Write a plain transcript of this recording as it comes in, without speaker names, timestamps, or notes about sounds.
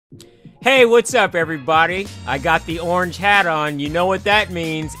Hey, what's up, everybody? I got the orange hat on. You know what that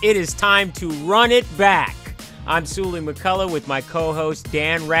means. It is time to run it back. I'm Suli McCullough with my co-host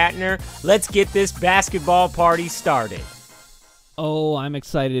Dan Ratner. Let's get this basketball party started. Oh, I'm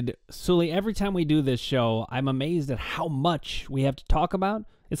excited. Suli, every time we do this show, I'm amazed at how much we have to talk about.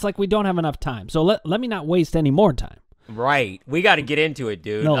 It's like we don't have enough time. So let me not waste any more time. Right. We got to get into it,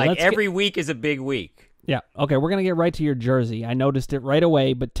 dude. No, every week is a big week. Yeah. Okay, we're going to get right to your jersey. I noticed it right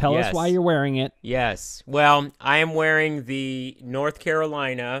away, but tell us why you're wearing it. Yes. Well, I am wearing the North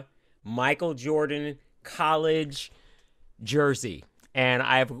Carolina Michael Jordan college jersey. And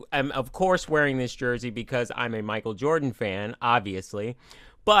I'm, of course, wearing this jersey because I'm a Michael Jordan fan, obviously.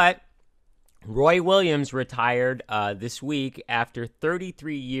 But Roy Williams retired this week after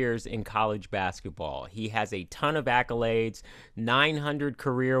 33 years in college basketball. He has a ton of accolades, 900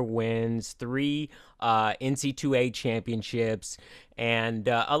 career wins, 3 NC2A championships, and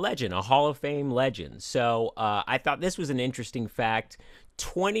a legend, a Hall of Fame legend. So I thought this was an interesting fact.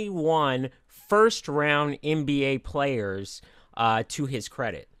 21 first-round NBA players to his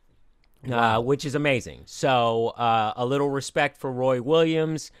credit. Wow. Which is amazing. So a little respect for Roy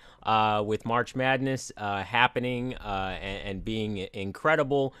Williams with March Madness happening and being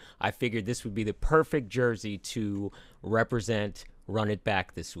incredible. I figured this would be the perfect jersey to represent Run It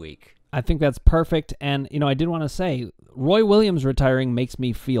Back this week. I think that's perfect. And, you know, I did want to say, Roy Williams retiring makes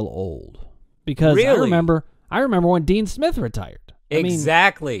me feel old. Because really? I remember when Dean Smith retired.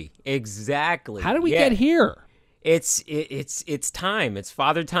 Exactly. How did we get here? It's time. It's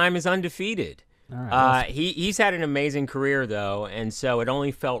Father Time is undefeated. All right, he's had an amazing career, though, and so it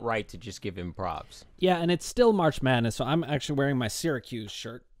only felt right to just give him props. Yeah, and it's still March Madness, so I'm actually wearing my Syracuse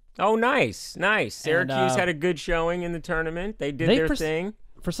shirt. Oh, nice. Syracuse had a good showing in the tournament. They did their thing.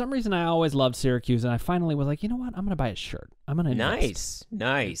 For some reason, I always loved Syracuse, and I finally was like, you know what? I'm going to buy a shirt. I'm going to invest.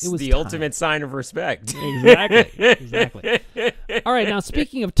 Nice. It was the time. Ultimate sign of respect. Exactly. All right, now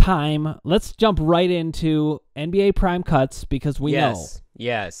speaking of time, let's jump right into NBA Prime Cuts because we know.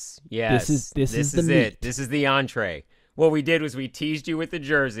 Yes. This is the meat. It. This is the entree. What we did was we teased you with the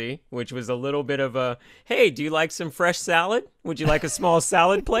jersey, which was a little bit of a, hey, do you like some fresh salad? Would you like a small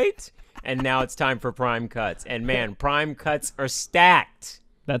salad plate? And now it's time for Prime Cuts. And man, Prime Cuts are stacked.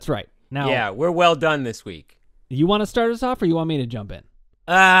 That's right. Now, yeah, we're well done this week. You want to start us off or you want me to jump in?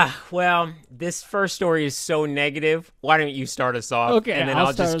 Well, this first story is so negative. Why don't you start us off? Okay, and then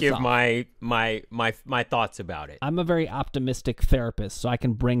I'll just give my thoughts about it. I'm a very optimistic therapist, so I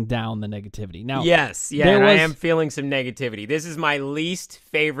can bring down the negativity. Now, yes, I am feeling some negativity. This is my least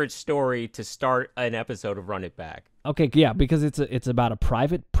favorite story to start an episode of Run It Back. Okay, yeah, because it's about a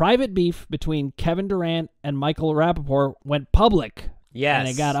private beef between Kevin Durant and Michael Rappaport went public. Yes, and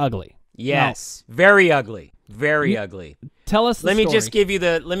it got ugly. Yes, now, very ugly. Very ugly. Tell us the story.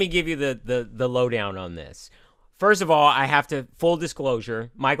 Let me give you the lowdown on this. First of all, I have to, full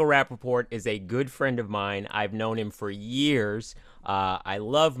disclosure, Michael Rappaport is a good friend of mine. I've known him for years. I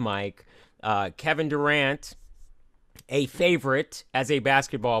love Mike. Kevin Durant, a favorite as a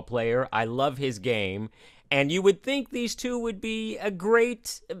basketball player. I love his game. And you would think these two would be a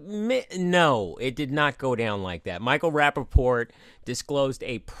great... No, it did not go down like that. Michael Rappaport disclosed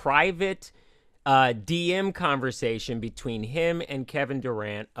a private DM conversation between him and Kevin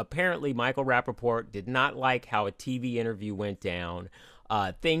Durant. Apparently, Michael Rappaport did not like how a TV interview went down.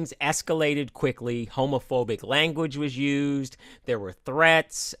 Things escalated quickly. Homophobic language was used. There were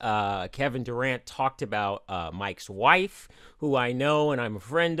threats. Kevin Durant talked about Mike's wife, who I know and I'm a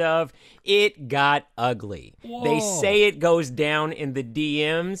friend of. It got ugly. Whoa. They say it goes down in the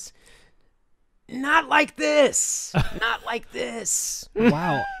DMs. Not like this. Not like this.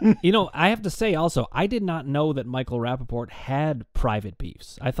 Wow. You know, I have to say also, I did not know that Michael Rappaport had private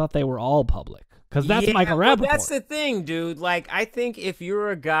beefs. I thought they were all public. Because that's Michael Rappaport. Well, that's the thing, dude. Like, I think if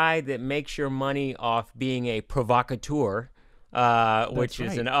you're a guy that makes your money off being a provocateur, which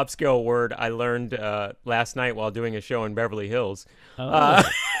is an upscale word I learned last night while doing a show in Beverly Hills. Oh.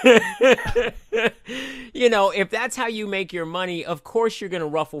 You know, if that's how you make your money, of course you're going to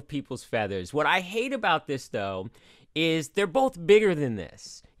ruffle people's feathers. What I hate about this, though, is they're both bigger than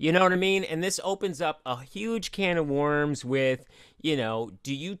this. You know what I mean? And this opens up a huge can of worms with, you know,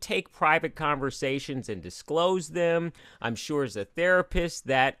 do you take private conversations and disclose them? I'm sure as a therapist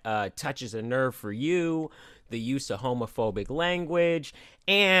that touches a nerve for you. The use of homophobic language.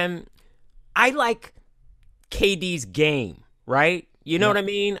 And I like KD's game, right? You know what I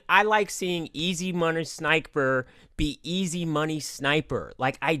mean? I like seeing easy money sniper be easy money sniper.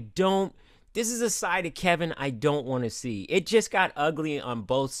 Like, this is a side of Kevin I don't want to see. It just got ugly on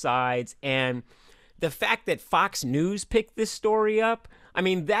both sides. And the fact that Fox News picked this story up, I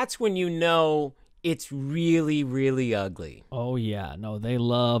mean, that's when you know it's really, really ugly. Oh, yeah. No, they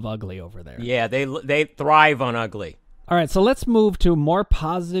love ugly over there. Yeah, they thrive on ugly. All right, so let's move to a more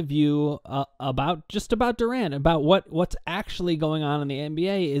positive view about Durant, about what's actually going on in the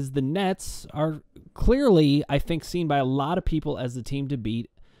NBA. Is the Nets are clearly, I think, seen by a lot of people as the team to beat.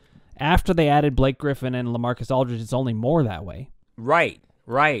 After they added Blake Griffin and LaMarcus Aldridge, it's only more that way. Right.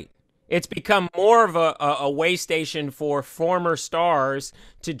 It's become more of a way station for former stars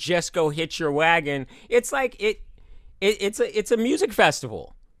to just go hit your wagon. It's like it's a music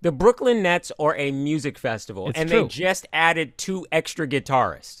festival. The Brooklyn Nets are a music festival, It's and true. they just added 2 extra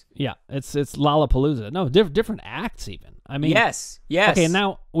guitarists. Yeah, it's Lollapalooza. No, different acts even. I mean, Yes. Okay,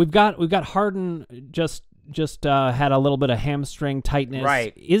 now we've got Harden just had a little bit of hamstring tightness.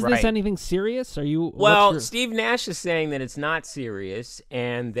 Right, Is this right. anything serious? Are you Well, Steve Nash is saying that it's not serious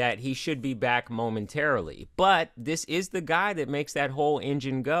and that he should be back momentarily. But this is the guy that makes that whole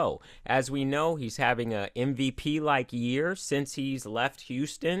engine go. As we know, he's having a MVP-like year since he's left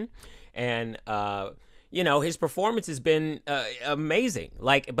Houston. And, his performance has been amazing.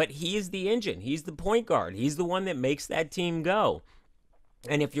 But he is the engine. He's the point guard. He's the one that makes that team go.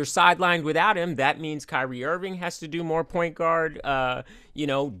 And if you're sidelined without him, that means Kyrie Irving has to do more point guard,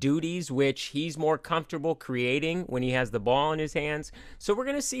 duties, which he's more comfortable creating when he has the ball in his hands. So we're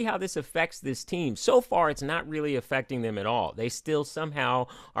going to see how this affects this team. So far, it's not really affecting them at all. They still somehow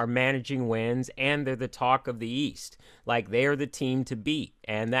are managing wins, and they're the talk of the East. Like, they're the team to beat.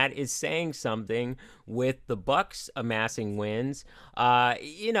 And that is saying something with the Bucks amassing wins.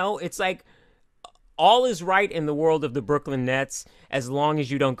 It's like, all is right in the world of the Brooklyn Nets as long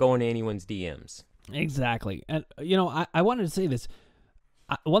as you don't go into anyone's DMs. Exactly. And, I wanted to say this.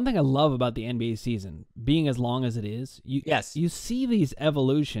 One thing I love about the NBA season, being as long as it is, you see these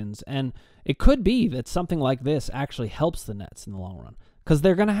evolutions, and it could be that something like this actually helps the Nets in the long run, because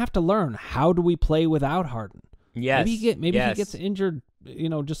they're going to have to learn, how do we play without Harden? Yes. Maybe he gets injured,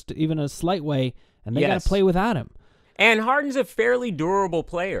 just even a slight way, and they got to play without him. And Harden's a fairly durable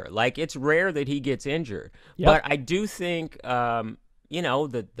player. Like, it's rare that he gets injured. Yep. But I do think, the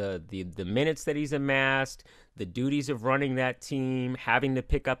minutes that he's amassed, the duties of running that team, having to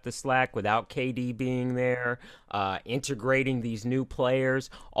pick up the slack without KD being there, integrating these new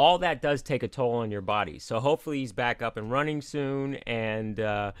players, all that does take a toll on your body. So hopefully he's back up and running soon,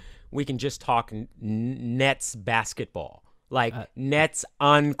 and we can just talk Nets basketball. Like, Nets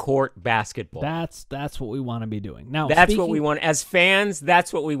on-court basketball. That's what we want to be doing. Now, that's what we want. As fans,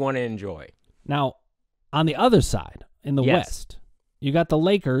 that's what we want to enjoy. Now, on the other side, in the West, you got the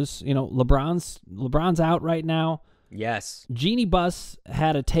Lakers. LeBron's out right now. Yes. Jeannie Buss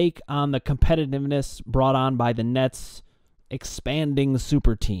had a take on the competitiveness brought on by the Nets expanding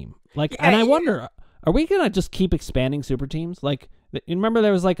super team. And I wonder, are we going to just keep expanding super teams? Like, remember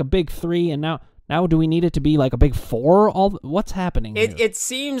there was like a big 3, and now do we need it to be like a big 4? What's happening here? It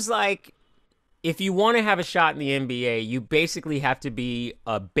seems like if you want to have a shot in the NBA, you basically have to be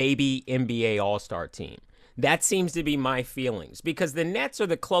a baby NBA All-Star team. That seems to be my feelings, because the Nets are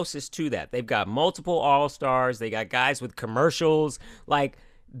the closest to that. They've got multiple All-Stars. They got guys with commercials. Like,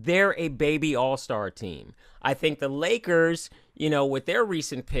 they're a baby All-Star team. I think the Lakers, with their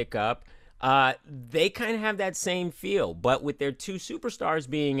recent pickup, they kind of have that same feel. But with their 2 superstars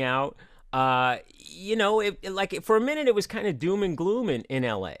being out, for a minute it was kind of doom and gloom in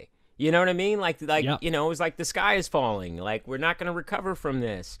LA. You know what I mean? It was like the sky is falling. Like, we're not going to recover from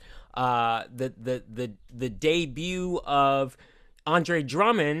this. The debut of Andre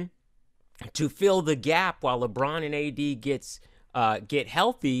Drummond to fill the gap while LeBron and AD get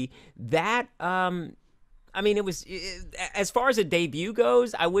healthy. That it was, as far as a debut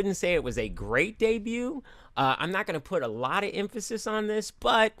goes, I wouldn't say it was a great debut. I'm not going to put a lot of emphasis on this,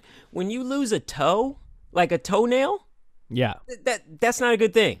 but when you lose a toe, like a toenail, that's not a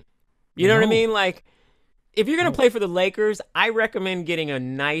good thing. You know what I mean? Like, if you're going to play for the Lakers, I recommend getting a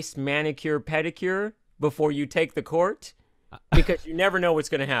nice manicure, pedicure before you take the court, because you never know what's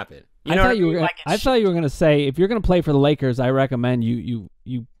going to happen. I thought you were going to say, if you're going to play for the Lakers, I recommend you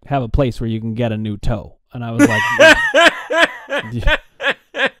have a place where you can get a new toe. And I was like,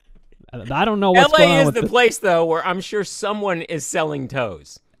 I don't know what's going on with LA is the place, though, where I'm sure someone is selling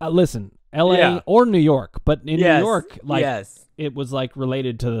toes. Listen, LA or New York, but in New York, it was like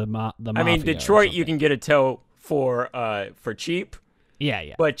related to the mafia. I mean, Detroit, you can get a toe for cheap.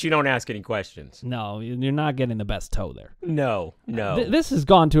 Yeah. But you don't ask any questions. No, you're not getting the best toe there. No. This has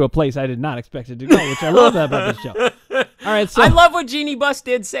gone to a place I did not expect it to go, which I love that about this show. All right, so I love what Jeannie Buss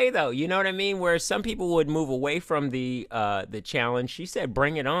did say, though. You know what I mean? Where some people would move away from the challenge, she said,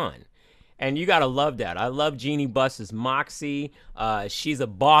 "Bring it on." And you got to love that. I love Jeannie Buss's moxie. She's a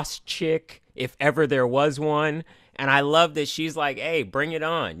boss chick, if ever there was one. And I love that she's like, hey, bring it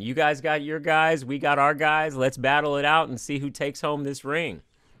on. You guys got your guys. We got our guys. Let's battle it out and see who takes home this ring.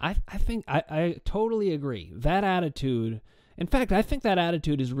 I think I totally agree. That attitude, in fact, I think that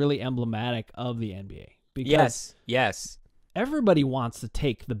attitude is really emblematic of the NBA. Because yes. Everybody wants to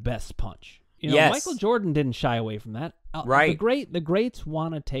take the best punch. Michael Jordan didn't shy away from that. Right. The greats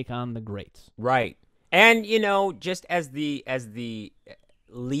want to take on the greats. Right. And, just as the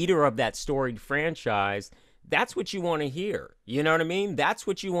leader of that storied franchise, that's what you want to hear. You know what I mean? That's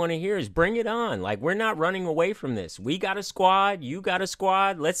what you want to hear is bring it on. Like, we're not running away from this. We got a squad. You got a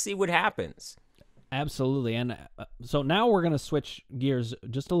squad. Let's see what happens. Absolutely. And so now we're going to switch gears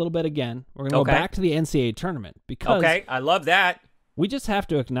just a little bit again. We're going to go back to the NCAA tournament because I love that. We just have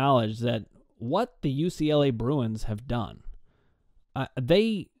to acknowledge that what the UCLA Bruins have done,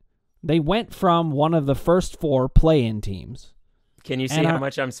 they went from one of the first 4 play-in teams. Can you see how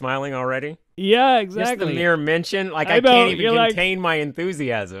much I'm smiling already? Yeah, exactly. Just the mere mention, I can't even contain my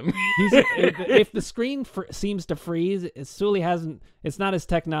enthusiasm. If the screen seems to freeze, Suli hasn't. It's not his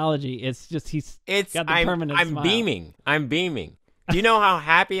technology. It's just he's got the permanent smile. I'm beaming. Do you know how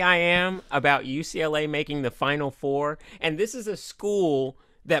happy I am about UCLA making the Final Four? And this is a school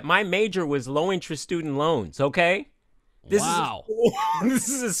that my major was low-interest student loans, okay? Wow. This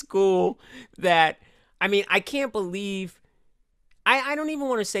is a school that, I can't believe... I don't even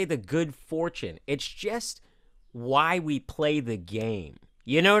want to say the good fortune. It's just why we play the game.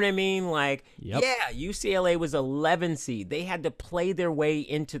 You know what I mean? Like, yeah, UCLA was 11 seed. They had to play their way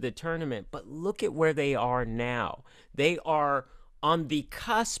into the tournament. But look at where they are now. They are on the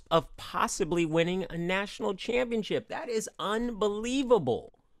cusp of possibly winning a national championship. That is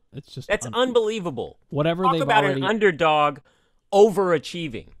unbelievable. That's unbelievable. Whatever Talk they've about already... an underdog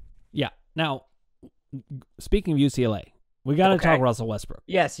overachieving. Yeah. Now, speaking of UCLA, we got to talk Russell Westbrook.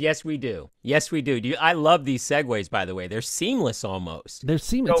 Yes, we do. I love these segues, by the way. They're seamless almost. They're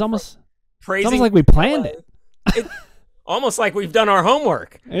seamless. It's almost like we planned it. Almost like we've done our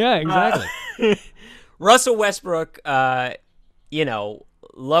homework. Yeah, exactly. Russell Westbrook, love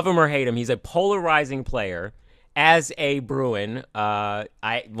him or hate him, he's a polarizing player. As a Bruin,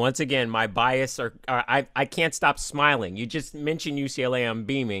 once again, my bias, I can't stop smiling. You just mentioned UCLA, I'm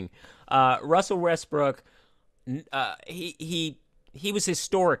beaming. Russell Westbrook, he was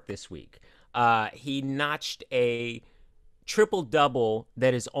historic this week. He notched a triple-double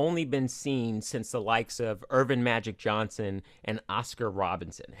that has only been seen since the likes of Earvin Magic Johnson and Oscar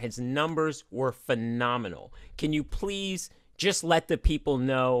Robinson. His numbers were phenomenal. Can you please just let the people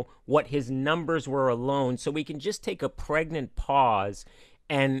know what his numbers were alone so we can just take a pregnant pause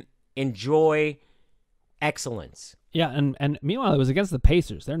and enjoy excellence? Yeah, and meanwhile, it was against the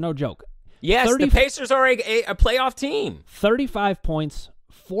Pacers. They're no joke. Yes, the Pacers are a playoff team. 35 points,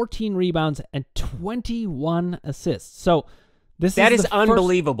 14 rebounds, and 21 assists. So that is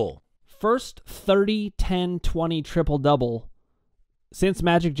unbelievable. First 30, 10, 20 triple-double since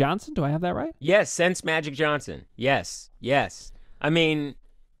Magic Johnson. Do I have that right? Yes, since Magic Johnson. Yes.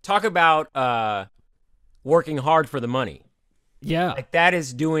 Talk about working hard for the money. Yeah. Like, that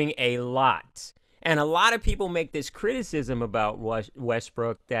is doing a lot. And a lot of people make this criticism about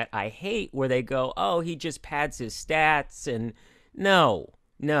Westbrook that I hate, where they go, oh, he just pads his stats. And no.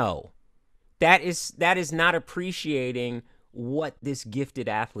 That is not appreciating what this gifted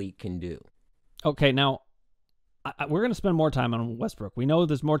athlete can do. Okay, now, we're going to spend more time on Westbrook. We know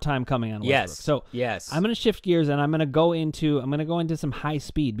there's more time coming on Westbrook. So I'm going to shift gears, and I'm going to go into some high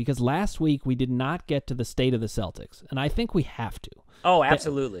speed, because last week we did not get to the state of the Celtics, and I think we have to. Oh,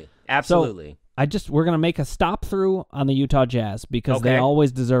 absolutely. Absolutely. So we're going to make a stop through on the Utah Jazz, because they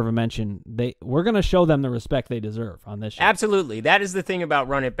always deserve a mention. We're going to show them the respect they deserve on this show. Absolutely. That is the thing about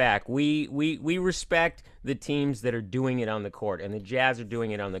Run It Back. We respect the teams that are doing it on the court, and the Jazz are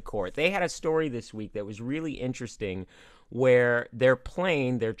doing it on the court. They had a story this week that was really interesting, where their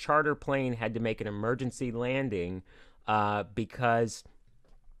charter plane had to make an emergency landing because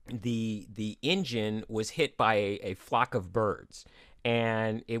the engine was hit by a flock of birds.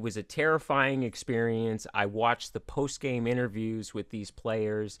 And it was a terrifying experience. I watched the post-game interviews with these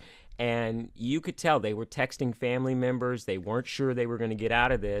players, and you could tell they were texting family members. They weren't sure they were going to get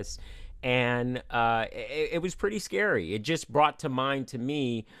out of this. And it was pretty scary. It just brought to mind to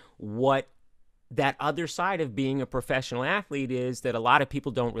me what that other side of being a professional athlete is that a lot of people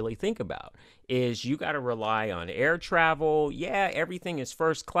don't really think about, is you got to rely on air travel. Yeah, everything is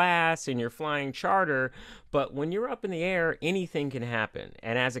first class and you're flying charter, but when you're up in the air, anything can happen.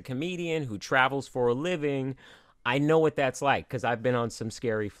 And as a comedian who travels for a living, I know what that's like because I've been on some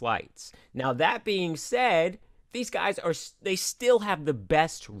scary flights. Now, that being said, these guys they still have the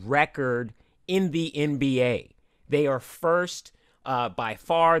best record in the NBA. They are first by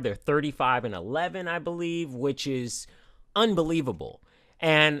far. They're 35-11, I believe, which is unbelievable.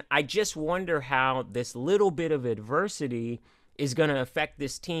 And I just wonder how this little bit of adversity is going to affect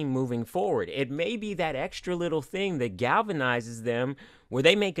this team moving forward. It may be that extra little thing that galvanizes them where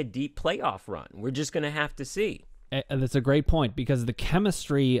they make a deep playoff run. We're just going to have to see. That's a great point, because the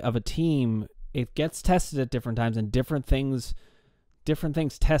chemistry of a team, it gets tested at different times, and different things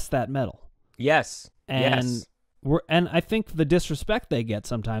test that metal. Yes. And yes. I think the disrespect they get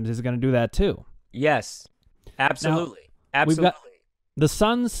sometimes is going to do that too. Yes. Absolutely. Now, absolutely. The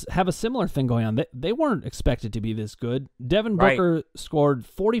Suns have a similar thing going on. They weren't expected to be this good. Devin Booker scored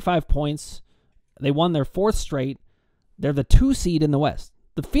 45 points. They won their 4th straight. They're the 2 seed in the West.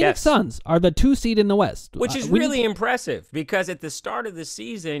 The Phoenix Suns are the 2 seed in the West. Which is really impressive, because at the start of the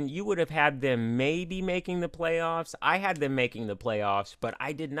season, you would have had them maybe making the playoffs. I had them making the playoffs, but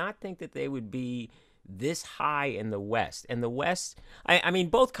I did not think that they would be this high in the West. And the West, I mean,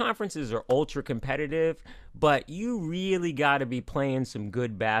 both conferences are ultra competitive, but you really got to be playing some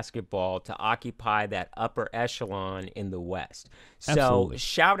good basketball to occupy that upper echelon in the West. Absolutely. So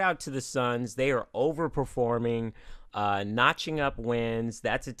shout out to the Suns. They are overperforming, notching up wins.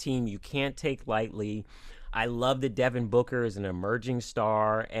 That's a team you can't take lightly. I love that Devin Booker is an emerging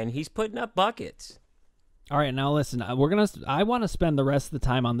star, and he's putting up buckets. All right, now listen. I want to spend the rest of the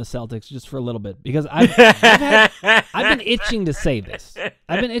time on the Celtics just for a little bit, because I've been itching to say this.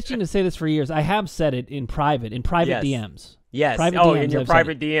 I've been itching to say this for years. I have said it in private Yes. DMs. Yes. Private Oh, DMs, in your I've said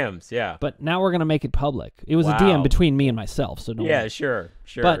private it. DMs. Yeah. But now we're gonna make it public. It was a Wow. DM between me and myself. So don't Yeah, worry. sure.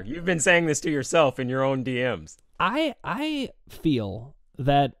 But You've been saying this to yourself in your own DMs. I feel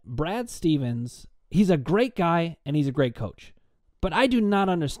that Brad Stevens, he's a great guy and he's a great coach. But I do not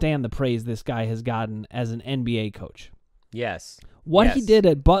understand the praise this guy has gotten as an NBA coach. Yes. What Yes. he did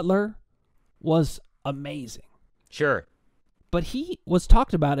at Butler was amazing. Sure. But he was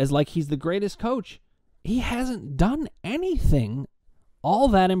talked about as like he's the greatest coach. He hasn't done anything all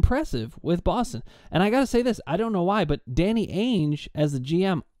that impressive with Boston. And I got to say this, I don't know why, but Danny Ainge as the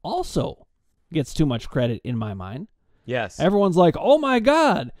GM also gets too much credit in my mind. Yes. Everyone's like, oh my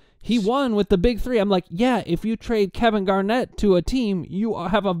God, he won with the big 3. I'm like, yeah, if you trade Kevin Garnett to a team, you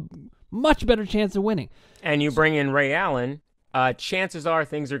have a much better chance of winning. And you bring in Ray Allen, chances are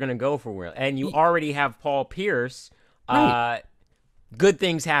things are going to go for well. And you already have Paul Pierce. Right. Good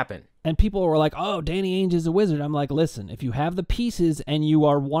things happen. And people were like, oh, Danny Ainge is a wizard. I'm like, listen, if you have the pieces and you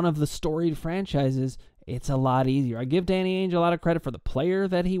are one of the storied franchises, it's a lot easier. I give Danny Ainge a lot of credit for the player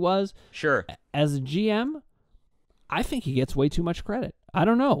that he was. Sure. As a GM, I think he gets way too much credit. I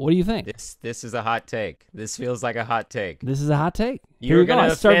don't know. What do you think? This is a hot take. This feels like a hot take. This is a hot take. You're going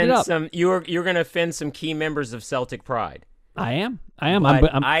to offend some. You're going to offend some key members of Celtic pride. I am.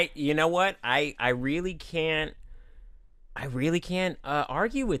 But you know what? I really can't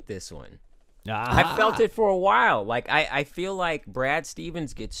argue with this one. I felt it for a while. Like I feel like Brad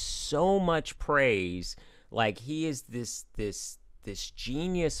Stevens gets so much praise. Like he is this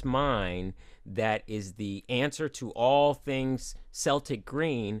genius mind that is the answer to all things Celtic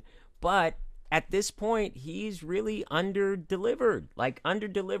green. But at this point, he's really under-delivered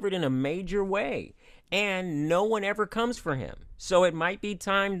in a major way. And no one ever comes for him. So it might be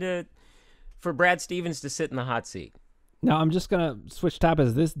time for Brad Stevens to sit in the hot seat. Now I'm just gonna switch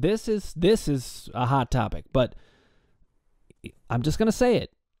topics. This is a hot topic, but I'm just gonna say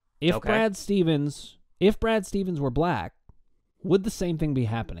it. If Brad Stevens were black, would the same thing be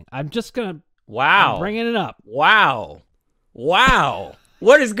happening? I'm just gonna. Wow. I'm bringing it up. Wow.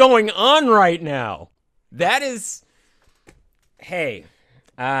 What is going on right now? That is. Hey,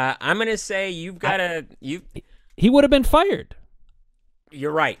 I'm gonna say you've got to. He would have been fired.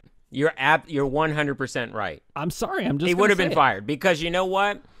 You're right. You're 100% right. I'm sorry. He would have been fired because you know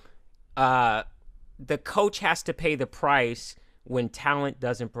what? The coach has to pay the price when talent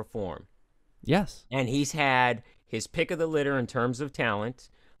doesn't perform. Yes. And he's had his pick of the litter in terms of talent.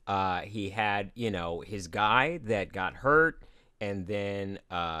 He had, his guy that got hurt. And then,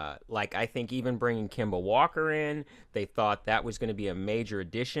 I think even bringing Kemba Walker in, they thought that was going to be a major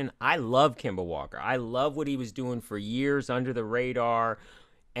addition. I love Kemba Walker. I love what he was doing for years under the radar.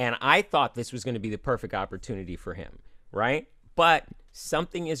 And I thought this was going to be the perfect opportunity for him, right? But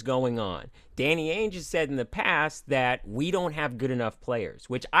something is going on. Danny Ainge has said in the past that we don't have good enough players,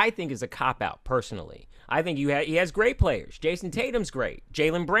 which I think is a cop-out personally. I think he has great players. Jason Tatum's great.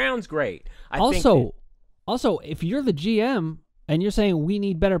 Jaylen Brown's great. Also, if you're the GM and you're saying we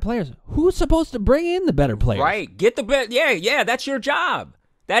need better players. Who's supposed to bring in the better players? Right. Get the best. Yeah, that's your job.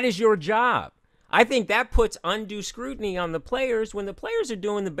 That is your job. I think that puts undue scrutiny on the players when the players are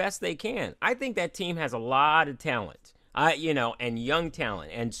doing the best they can. I think that team has a lot of talent. And young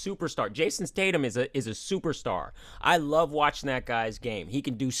talent and superstar. Jason Tatum is a superstar. I love watching that guy's game. He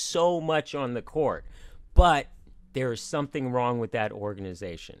can do so much on the court, but there is something wrong with that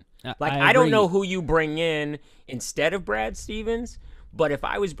organization. I don't know who you bring in instead of Brad Stevens, but if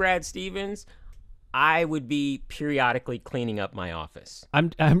I was Brad Stevens, I would be periodically cleaning up my office. I'm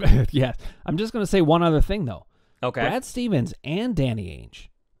just going to say one other thing though. Okay. Brad Stevens and Danny Ainge,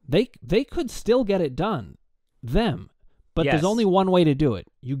 they could still get it done. But yes. There's only one way to do it.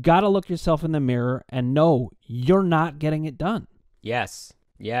 You got to look yourself in the mirror and know you're not getting it done. Yes.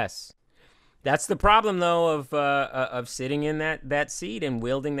 That's the problem, though, of sitting in that seat and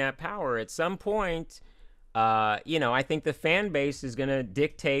wielding that power. At some point, I think the fan base is going to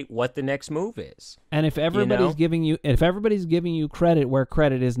dictate what the next move is. And if everybody's giving you credit where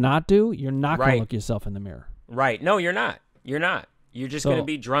credit is not due, you're not going to look yourself in the mirror. Right? No, you're not. You're just going to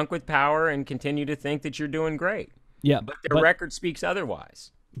be drunk with power and continue to think that you're doing great. Yeah, but the record speaks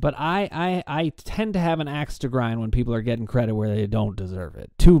otherwise. But I tend to have an axe to grind when people are getting credit where they don't deserve it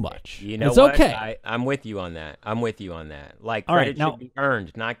too much. You know it's what? Okay. I'm with you on that. Like, credit should be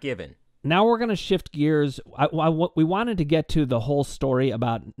earned, not given. Now we're going to shift gears. We wanted to get to the whole story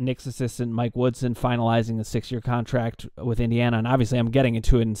about Knicks assistant Mike Woodson finalizing the 6-year contract with Indiana, and obviously I'm getting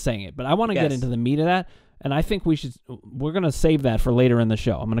into it and saying it. But I want to get into the meat of that, and I think we're going to save that for later in the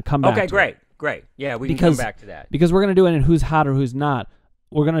show. I'm going to come back to it. Great. Yeah, we can come back to that. Because we're going to do it in who's hot or who's not.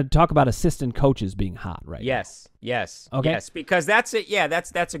 We're going to talk about assistant coaches being hot, right? Yes. Okay. Yes, because that's it. Yeah,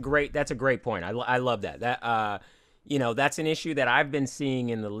 that's a great point. I love that. That's an issue that I've been seeing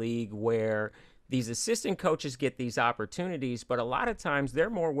in the league where these assistant coaches get these opportunities, but a lot of times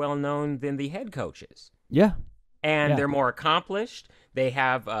they're more well-known than the head coaches. Yeah. And they're more accomplished. They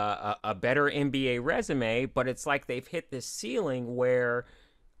have a better NBA resume, but it's like they've hit this ceiling where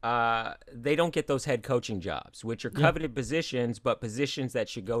they don't get those head coaching jobs, which are coveted positions, but positions that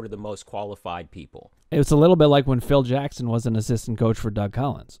should go to the most qualified people. It's a little bit like when Phil Jackson was an assistant coach for Doug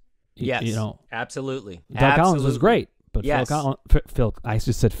Collins. Yes, absolutely. Doug Collins was great, but I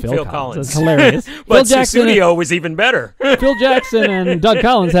just said Phil Collins. That's hilarious. But Phil Jackson was even better. Phil Jackson and Doug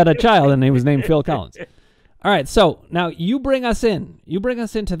Collins had a child, and he was named Phil Collins. All right, so now you bring us in. You bring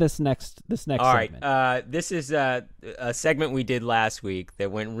us into this next segment. All right, this is a segment we did last week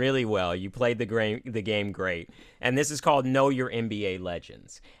that went really well. You played the game great, and this is called Know Your NBA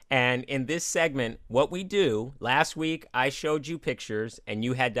Legends. And in this segment, what we do, last week I showed you pictures, and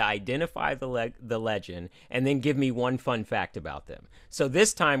you had to identify the legend and then give me one fun fact about them. So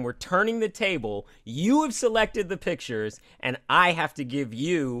this time we're turning the table. You have selected the pictures, and I have to give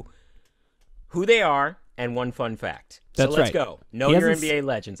you who they are and one fun fact. That's so let's right. go. Know your NBA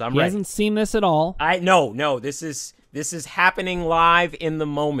legends. I'm ready. He hasn't seen this at all. No. This is happening live in the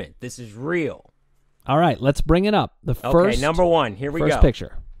moment. This is real. All right, let's bring it up. Okay, number one. Here we go. First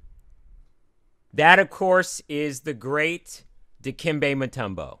picture. That, of course, is the great Dikembe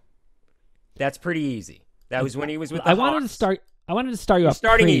Mutombo. That's pretty easy. That was when he was with the Hawks. I wanted to start you off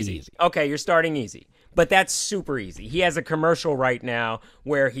starting pretty easy. Okay, you're starting easy. But that's super easy. He has a commercial right now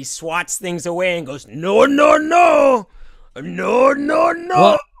where he swats things away and goes, no.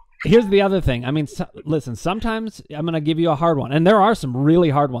 Well, here's the other thing. I mean, listen, sometimes I'm going to give you a hard one. And there are some really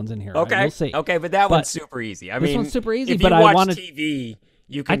hard ones in here. Okay. Right? We'll see. Okay, but that one's super easy. This one's super easy, if but you watch wanted TV,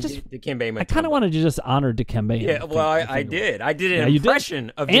 you can get Dikembe Mutombo. I kind of wanted to just honor Dikembe. Yeah, well, I did. I did an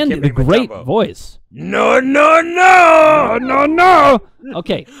impression of Dikembe and the great Mutombo. voice. No.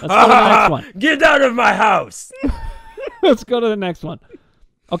 Okay, let's go to the next one. Get out of my house. Let's go to the next one.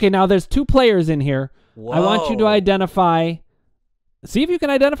 Okay, now there's two players in here. Whoa. I want you to identify. See if you can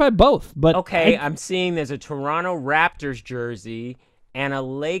identify both. But okay, I'm seeing there's a Toronto Raptors jersey and a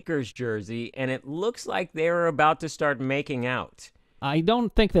Lakers jersey, and it looks like they're about to start making out. I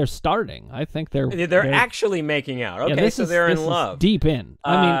don't think they're starting. I think they're actually making out. Okay, so they're in love. Deep in.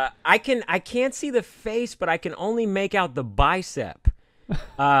 I mean, I can't see the face, but I can only make out the bicep.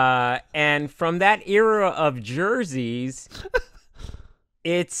 And from that era of jerseys,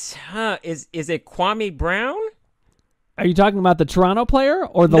 it's is it Kwame Brown? Are you talking about the Toronto player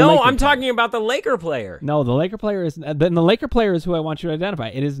or the No, Laker I'm player? talking about the Laker player. No, the Laker player is then the Laker player is who I want you to identify.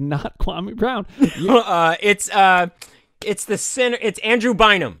 It is not Kwame Brown. It's the center. It's Andrew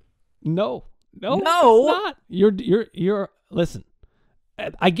Bynum. No, it's not. You're listen.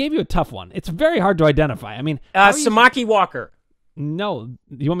 I gave you a tough one. It's very hard to identify. I mean, Samaki Walker. No,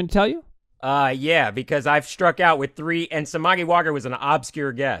 you want me to tell you? Yeah, because I've struck out with 3, and Samagi Walker was an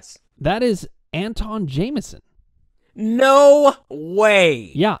obscure guess. That is Anton Jameson. No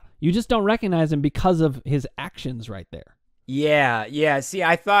way. Yeah, you just don't recognize him because of his actions right there. Yeah. See,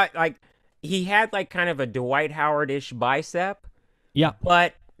 I thought, like, he had, like, kind of a Dwight Howard-ish bicep. Yeah.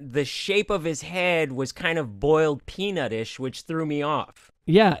 But the shape of his head was kind of boiled peanut-ish, which threw me off.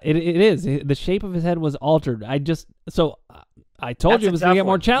 Yeah, it is. The shape of his head was altered. I told you it was going to get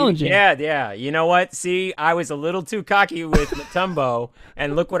more challenging. Yeah. You know what? See, I was a little too cocky with Mutombo,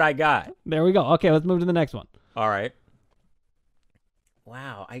 and look what I got. There we go. Okay, let's move to the next one. All right.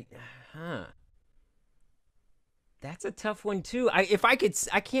 Wow. That's a tough one too. I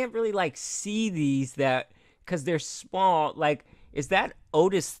can't really like see these because they're small. Like, is that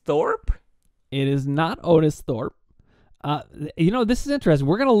Otis Thorpe? It is not Otis Thorpe. This is interesting.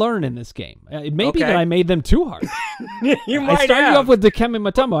 We're going to learn in this game. It may be that I made them too hard. You might I started you off with Dikembe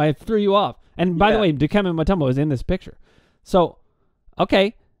Mutombo. I threw you off. And by the way, Dikembe Mutombo is in this picture. So,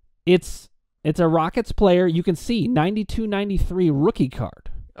 okay, it's a Rockets player. You can see 92-93 rookie card.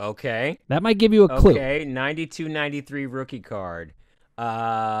 Okay. That might give you a clue. Okay, 92-93 rookie card.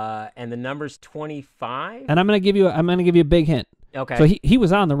 And the number's 25? And I'm going to give you a big hint. Okay. So he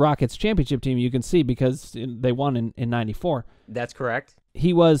was on the Rockets championship team, you can see, because they won in 94. That's correct.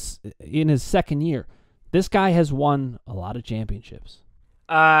 He was in his second year. This guy has won a lot of championships.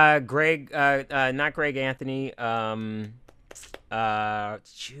 Not Greg Anthony. Man.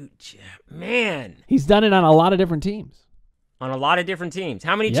 He's done it on a lot of different teams. On a lot of different teams.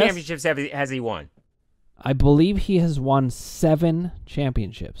 How many championships has he won? I believe he has won 7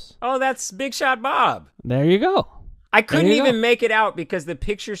 championships. Oh, that's Big Shot Bob. There you go. I couldn't even make it out because the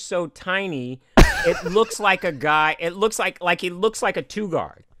picture's so tiny. It looks like a guy. It looks like he looks like a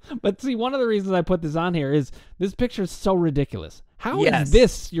 2-guard. But see, one of the reasons I put this on here is this picture is so ridiculous. How is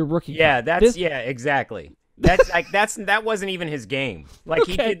this your rookie? Yeah, exactly. That wasn't even his game. Like,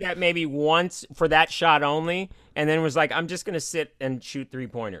 he did that maybe once for that shot only, and then was like, I'm just gonna sit and shoot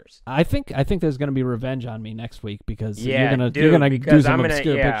 3-pointers. I think there's gonna be revenge on me next week because you're gonna do some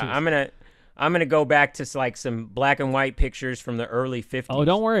obscure pictures. I'm gonna go back to like some black and white pictures from the early 50s. Oh,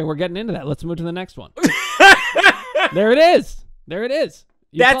 don't worry, we're getting into that. Let's move to the next one. There it is.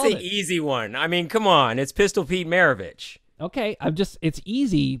 That's an easy one. I mean, come on, it's Pistol Pete Maravich. Okay, it's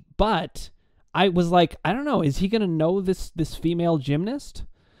easy, but I was like, I don't know, is he gonna know this female gymnast?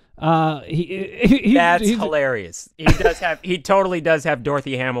 That's hilarious. He totally does have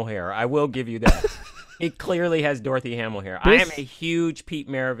Dorothy Hamill hair. I will give you that. He clearly has Dorothy Hamill hair. I am a huge Pete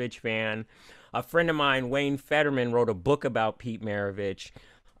Maravich fan. A friend of mine, Wayne Fetterman, wrote a book about Pete Maravich.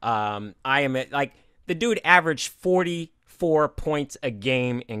 The dude averaged 44 points a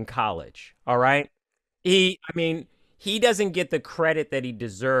game in college. All right. He doesn't get the credit that he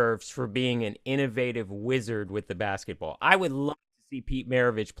deserves for being an innovative wizard with the basketball. I would love to see Pete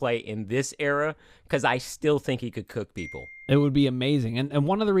Maravich play in this era because I still think he could cook people. It would be amazing. And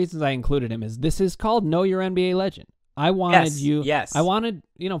one of the reasons I included him is this is called Know Your NBA Legend. I wanted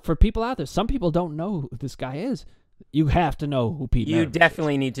for people out there, some people don't know who this guy is. You have to know who Pete Maravich is. You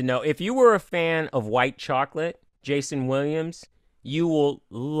definitely need to know. If you were a fan of White Chocolate, Jason Williams, you will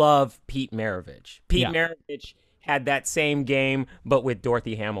love Pete Maravich. Pete Maravich had that same game, but with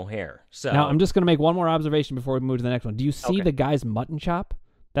Dorothy Hamill hair. So now I'm just going to make one more observation before we move to the next one. Do you see the guy's mutton chop?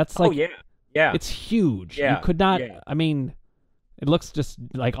 That's like, yeah, it's huge. Yeah, you could not. Yeah. I mean, it looks just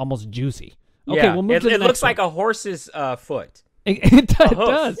like almost juicy. Okay, yeah. we'll move to the next one. It looks like a horse's foot. It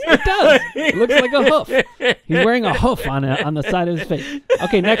does. It looks like a hoof. He's wearing a hoof on the side of his face.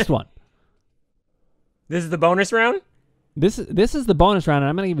 Okay, next one. This is the bonus round? This is the bonus round, and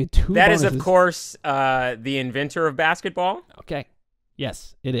I'm going to give you 2 That bonuses. is, of course, the inventor of basketball. Okay.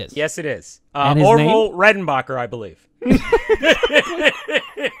 Yes, it is. Yes, it is. And Orville Redenbacher, I believe.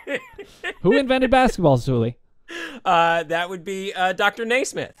 Who invented basketball, Suli? That would be Dr.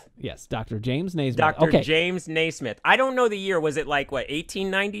 Naismith. Yes, Dr. James Naismith. Dr. James Naismith. I don't know the year. Was it like,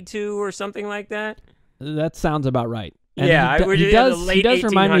 1892 or something like that? That sounds about right. And he does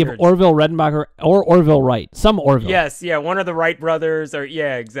remind me of Orville Redenbacher or Orville Wright. Some Orville. Yes, one of the Wright brothers.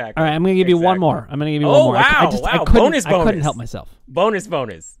 Exactly. All right, I'm going to give you one more. One more. Wow, I couldn't help myself.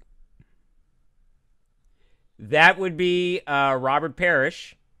 Bonus. That would be Robert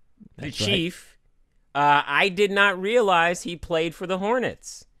Parrish, the Chief. I did not realize he played for the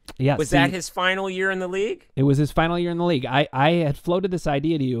Hornets. Yeah, was that his final year in the league? It was his final year in the league. I had floated this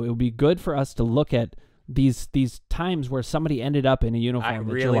idea to you. It would be good for us to look at these times where somebody ended up in a uniform. I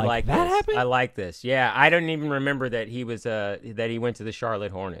really like that this. happened? I like this. Yeah, I don't even remember that he was that he went to the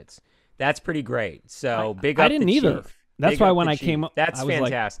Charlotte Hornets. That's pretty great. So big up. I didn't the either. Chief. That's why when I came up, that's I was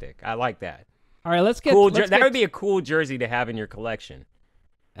fantastic. I like that. All right, let's get that would be a cool jersey to have in your collection.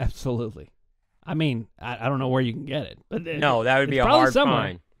 Absolutely. I mean, I don't know where you can get it, but no, that would be a hard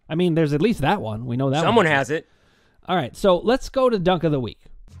find. I mean, there's at least that one. We know that someone has it. All right, so let's go to Dunk of the Week.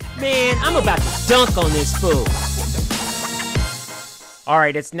 Man, I'm about to dunk on this fool. All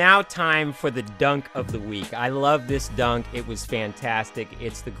right, it's now time for the Dunk of the Week. I love this dunk. It was fantastic.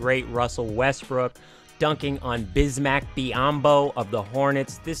 It's the great Russell Westbrook dunking on Bismack Biyombo of the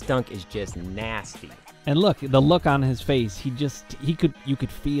Hornets. This dunk is just nasty. And look, the look on his face, you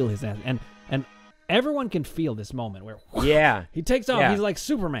could feel his ass. And everyone can feel this moment where he takes off. He's like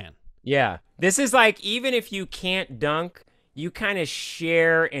Superman. Yeah. This is like, even if you can't dunk, you kind of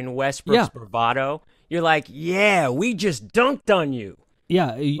share in Westbrook's bravado. You're like, yeah, we just dunked on you.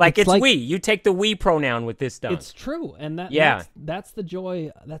 Yeah. It's we. You take the we pronoun with this dunk. It's true. And that's the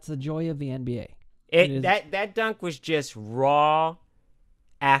joy. That's the joy of the NBA. That dunk was just raw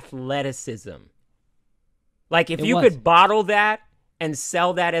athleticism. Like, if you could bottle that and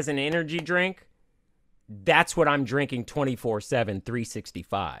sell that as an energy drink, that's what I'm drinking 24/7,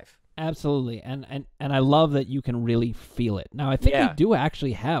 365. Absolutely. And I love that you can really feel it. Now, I think we do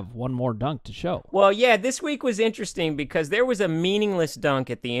actually have one more dunk to show. Well, yeah, this week was interesting because there was a meaningless dunk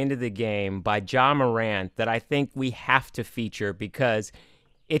at the end of the game by Ja Morant that I think we have to feature because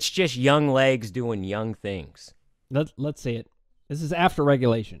it's just young legs doing young things. Let's see it. This is after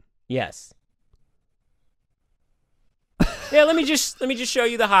regulation. Yes. Yeah, let me just show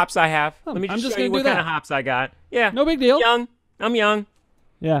you the hops I have. Let me just show you what kind of hops I got. Yeah. No big deal. I'm young.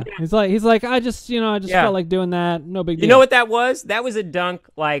 Yeah. He's like, I just felt like doing that. No big deal. You know what that was? That was a dunk.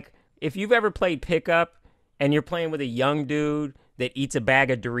 Like, if you've ever played pickup and you're playing with a young dude that eats a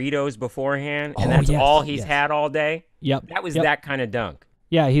bag of Doritos beforehand and that's all he's had all day. Yep. That was that kind of dunk.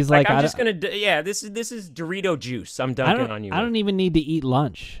 Yeah, he's like I'm just gonna. This is Dorito juice. I'm dunking on you. I don't even need to eat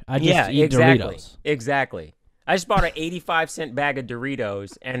lunch. I just eat Doritos. Exactly. I just bought an 85-cent bag of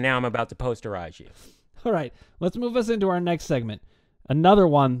Doritos, and now I'm about to posterize you. All right, let's move us into our next segment. Another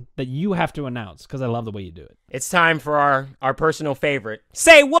one that you have to announce because I love the way you do it. It's time for our personal favorite.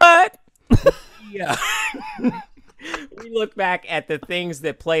 Say what? Yeah. We look back at the things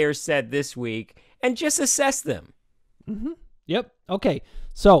that players said this week and just assess them. Mm-hmm. Yep. Okay.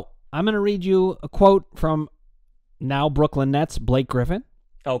 So I'm going to read you a quote from now Brooklyn Nets Blake Griffin.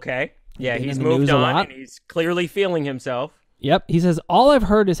 Okay. Yeah, he's moved on and he's clearly feeling himself. Yep. He says, all I've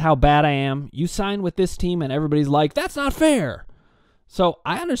heard is how bad I am. You signed with this team and everybody's like, that's not fair. So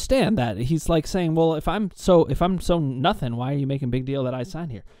I understand that. He's like saying, well, if I'm so nothing, why are you making a big deal that I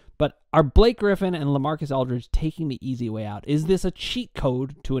signed here? But are Blake Griffin and LaMarcus Aldridge taking the easy way out? Is this a cheat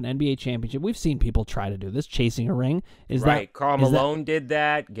code to an NBA championship? We've seen people try to do this, chasing a ring. Karl Malone did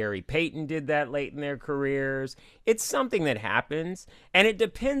that. Gary Payton did that late in their careers. It's something that happens, and it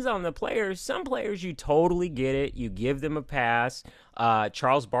depends on the players. Some players, you totally get it. You give them a pass.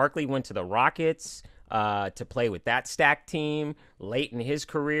 Charles Barkley went to the Rockets to play with that stacked team late in his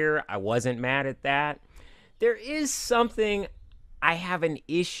career. I wasn't mad at that. There is something I have an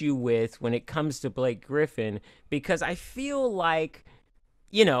issue with when it comes to Blake Griffin because I feel like,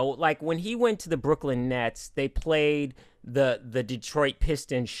 like when he went to the Brooklyn Nets, they played the Detroit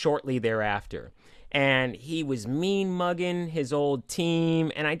Pistons shortly thereafter. And he was mean-mugging his old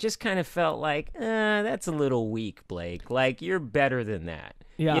team, and I just kind of felt like, that's a little weak, Blake. Like, you're better than that.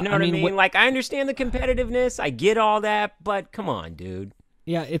 Yeah, you know what I mean? Like, I understand the competitiveness. I get all that, but come on, dude.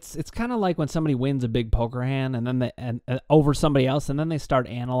 Yeah, it's kind of like when somebody wins a big poker hand and then over somebody else, and then they start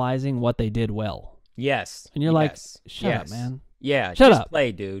analyzing what they did well. Yes. And you're like, shut up, man. Yeah, Shut just up.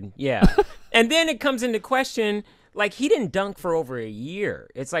 Play, dude. Yeah. And then it comes into question, like, he didn't dunk for over a year.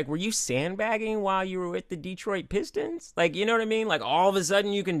 It's like, were you sandbagging while you were with the Detroit Pistons? Like, you know what I mean? Like, all of a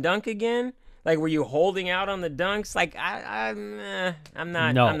sudden you can dunk again? Like, were you holding out on the dunks? Like, I'm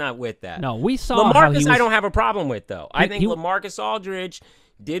not with that. No, we saw LaMarcus, how he was... I don't have a problem with, though. I think LaMarcus Aldridge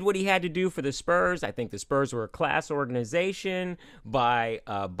did what he had to do for the Spurs. I think the Spurs were a class organization by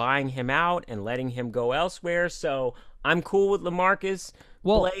buying him out and letting him go elsewhere. So I'm cool with LaMarcus.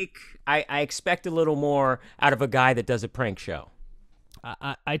 Blake, I expect a little more out of a guy that does a prank show.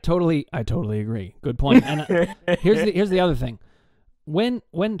 I totally agree. Good point. And here's the other thing. When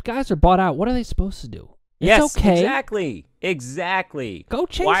guys are bought out, what are they supposed to do? It's okay. Exactly. Go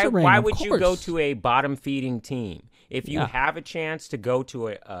chase a ring. Why would you go to a bottom-feeding team? If you have a chance to go to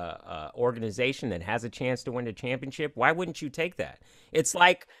a organization that has a chance to win a championship, why wouldn't you take that? It's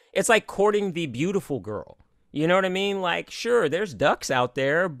like courting the beautiful girl. You know what I mean? Like, sure, there's ducks out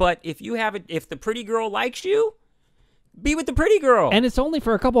there, but if the pretty girl likes you, Be with the pretty girl. And it's only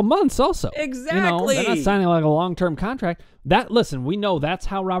for a couple months also. Exactly. They're not signing like a long-term contract. Listen, we know that's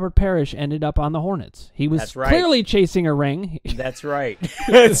how Robert Parrish ended up on the Hornets. He was clearly chasing a ring. That's right.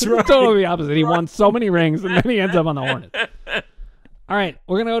 That's right. Totally opposite. He won so many rings, and then he ends up on the Hornets. All right,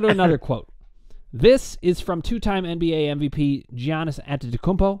 we're going to go to another quote. This is from two-time NBA MVP Giannis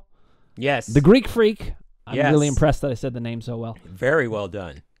Antetokounmpo. Yes. The Greek Freak. I'm really impressed that I said the name so well. Very well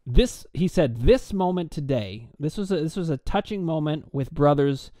done. He said, this moment today, this was a touching moment with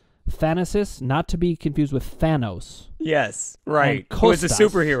brothers Thanasis, not to be confused with Thanos. Yes, right. Who is a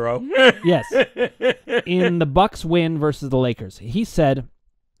superhero. Yes. In the Bucks win versus the Lakers. He said,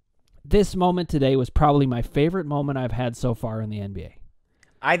 this moment today was probably my favorite moment I've had so far in the NBA.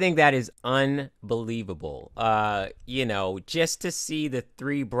 I think that is unbelievable. Just to see the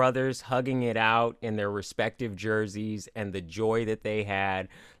three brothers hugging it out in their respective jerseys and the joy that they had,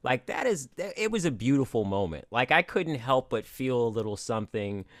 like it was a beautiful moment. Like I couldn't help but feel a little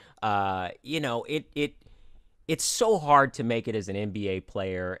something. It's so hard to make it as an NBA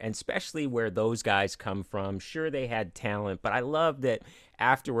player, and especially where those guys come from. Sure, they had talent, but I love that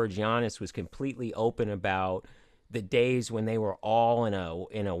afterwards Giannis was completely open about the days when they were all in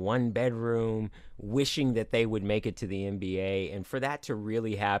a one bedroom wishing that they would make it to the NBA, and for that to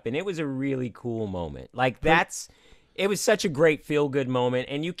really happen, it was a really cool moment. Like it was such a great feel good moment,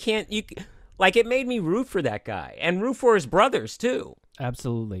 and it made me root for that guy and root for his brothers too.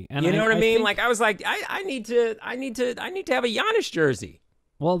 Absolutely. And you know what I mean? Like I was like, I need to have a Giannis jersey.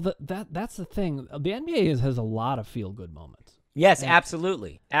 Well, that's the thing. The NBA has a lot of feel good moments. Yes,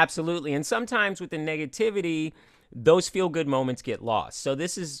 absolutely. Absolutely. And sometimes with the negativity, those feel good moments get lost. So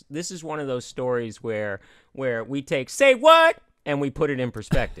this is one of those stories where we take say what and we put it in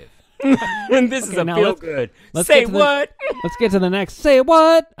perspective. And this is a feel good. Say what? Let's get to the next. Say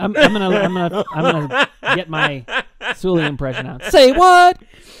what? I'm gonna get my Suli impression out. Say what?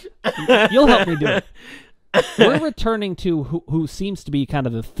 You'll help me do it. We're returning to who seems to be kind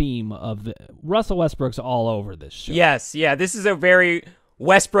of the theme of the Russell Westbrook's all over this show. Yes, yeah. This is a very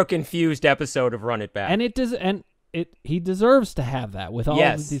Westbrook infused episode of Run It Back. And he deserves to have that with all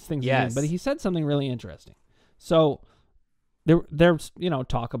of these things. Yes. But he said something really interesting. So there's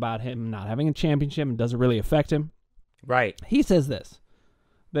talk about him not having a championship and does it really affect him? Right. He says this,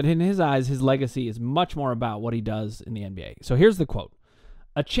 that in his eyes, his legacy is much more about what he does in the NBA. So here's the quote.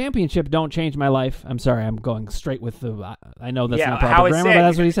 A championship don't change my life. I'm sorry, I'm going straight with I know that's not proper grammar, but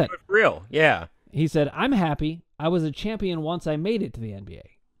that's what he said. Real, yeah. He said, I'm happy. I was a champion once I made it to the NBA.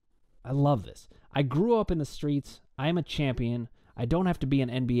 I love this. I grew up in the streets. I am a champion. I don't have to be an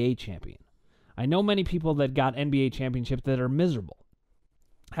NBA champion. I know many people that got NBA championships that are miserable.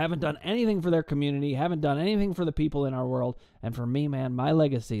 Haven't done anything for their community, haven't done anything for the people in our world. And for me, man, my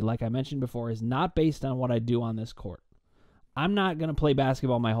legacy, like I mentioned before, is not based on what I do on this court. I'm not going to play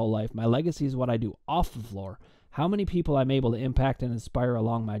basketball my whole life. My legacy is what I do off the floor. How many people I'm able to impact and inspire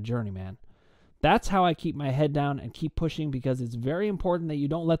along my journey, man. That's how I keep my head down and keep pushing, because it's very important that you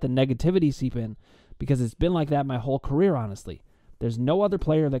don't let the negativity seep in, because it's been like that my whole career, honestly. There's no other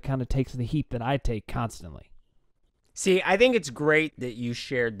player that kind of takes the heat that I take constantly. See, I think it's great that you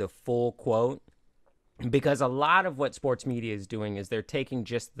shared the full quote, because a lot of what sports media is doing is they're taking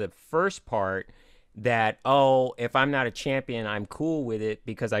just the first part that, if I'm not a champion, I'm cool with it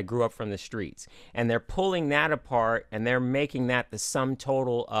because I grew up from the streets. And they're pulling that apart and they're making that the sum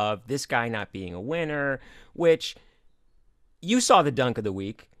total of this guy not being a winner, which you saw the dunk of the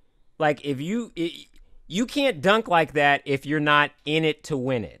week. Like, if you can't dunk like that if you're not in it to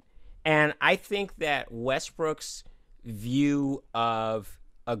win it. And I think that Westbrook's view of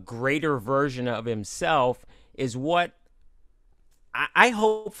a greater version of himself is what I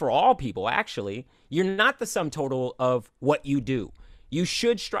hope for all people, actually. You're not the sum total of what you do. You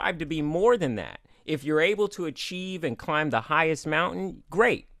should strive to be more than that. If you're able to achieve and climb the highest mountain,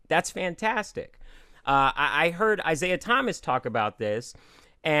 great. That's fantastic. I heard Isaiah Thomas talk about this,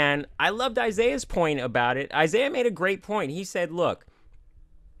 and I loved Isaiah's point about it. Isaiah made a great point. He said, look,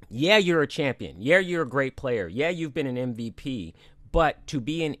 yeah, you're a champion. Yeah, you're a great player. Yeah, you've been an MVP. But to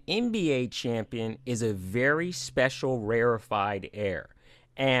be an NBA champion is a very special, rarefied air.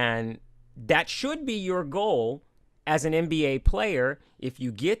 And that should be your goal as an NBA player. If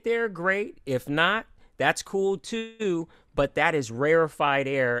you get there, great. If not, that's cool too. But that is rarefied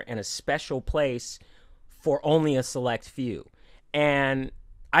air and a special place for only a select few. And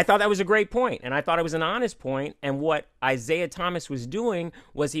I thought that was a great point, and I thought it was an honest point. And what Isaiah Thomas was doing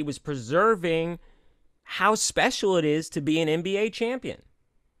was he was preserving how special it is to be an NBA champion.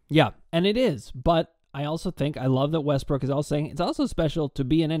 Yeah, and it is. But I also think, I love that Westbrook is also saying it's also special to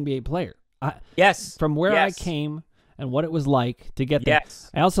be an NBA player. Yes. From where I came and what it was like to get there.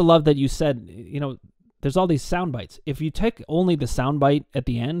 Yes. I also love that you said, there's all these sound bites. If you take only the sound bite at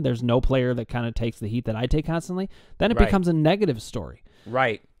the end, there's no player that kind of takes the heat that I take constantly, then it becomes a negative story.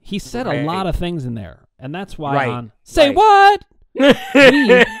 Right. He said a lot of things in there, and that's why on Say What?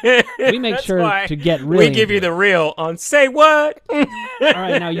 we make sure to get really. We give you the real on Say What. All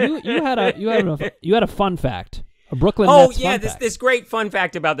right, now you had a fun fact. A Brooklyn Nets fun fact. This great fun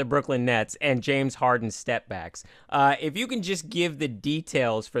fact about the Brooklyn Nets and James Harden's step backs. If you can just give the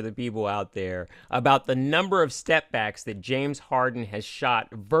details for the people out there about the number of step backs that James Harden has shot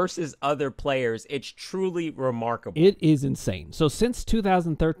versus other players, it's truly remarkable. It is insane. So since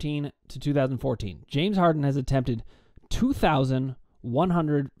 2013 to 2014, James Harden has attempted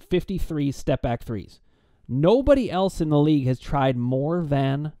 2,153 step back threes. Nobody else in the league has tried more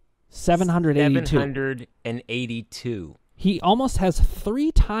than 782. He almost has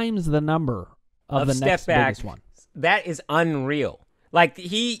 3 times the number of the next biggest one. That is unreal. Like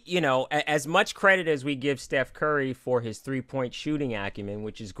he, as much credit as we give Steph Curry for his 3-point shooting acumen,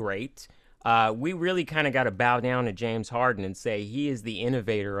 which is great, we really kind of got to bow down to James Harden and say he is the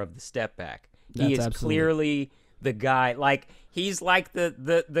innovator of the step back. He is clearly the guy. Like he's like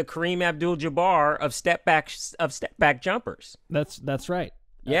the Kareem Abdul-Jabbar of step back jumpers. That's right.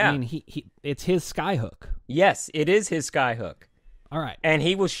 Yeah. I mean, it's his sky hook. Yes, it is his sky hook. All right. And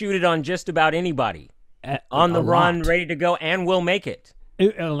he will shoot it on just about anybody on the run, ready to go, and will make it.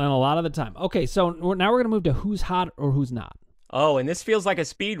 And a lot of the time. Okay, so now we're going to move to who's hot or who's not. Oh, and this feels like a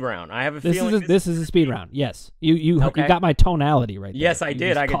speed round. I have a feeling this is a speed round. Yes. You got my tonality right there. Yes, I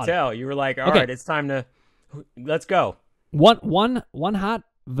did. I could tell. You were like, all right, it's time to let's go. One hot,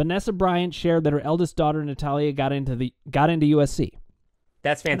 Vanessa Bryant shared that her eldest daughter Natalia got into USC.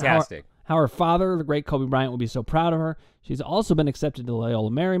 That's fantastic. How her father, the great Kobe Bryant, will be so proud of her. She's also been accepted to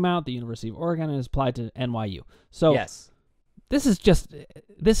Loyola Marymount, the University of Oregon, and has applied to NYU. So yes. This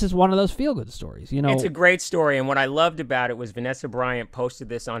is one of those feel-good stories. It's a great story, and what I loved about it was Vanessa Bryant posted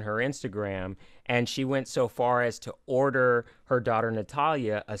this on her Instagram, and she went so far as to order her daughter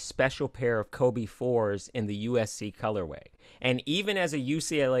Natalia a special pair of Kobe 4s in the USC colorway. And even as a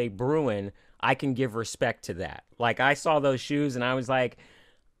UCLA Bruin, I can give respect to that. Like, I saw those shoes, and I was like,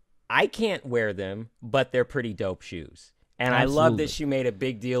 I can't wear them, but they're pretty dope shoes. And Absolutely. I love that she made a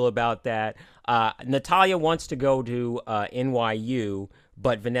big deal about that. Natalia wants to go to NYU,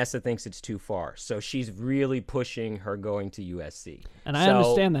 but Vanessa thinks it's too far. So she's really pushing her going to USC. And I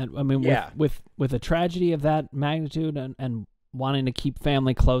understand that. I mean, with a tragedy of that magnitude and wanting to keep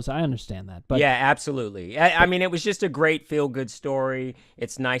family close, I understand that. But yeah, absolutely. I mean, it was just a great feel-good story.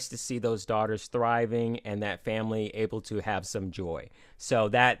 It's nice to see those daughters thriving and that family able to have some joy. So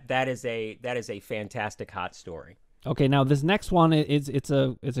that is a fantastic hot story. Okay, now this next one it's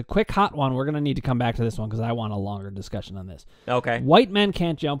a quick hot one. We're gonna need to come back to this one because I want a longer discussion on this. Okay. White Men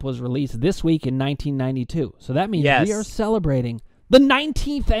Can't Jump was released this week in 1992, so that means we are celebrating the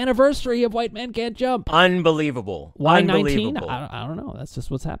 19th anniversary of White Men Can't Jump. Unbelievable. Why 19? I don't know. That's just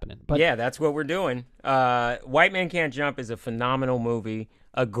what's happening. But yeah, that's what we're doing. White Men Can't Jump is a phenomenal movie,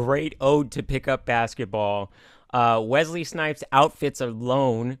 a great ode to pickup basketball. Wesley Snipes' outfits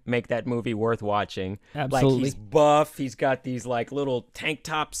alone make that movie worth watching. Absolutely. Like, he's buff. He's got these like little tank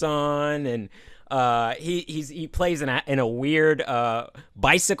tops on, and he plays in a weird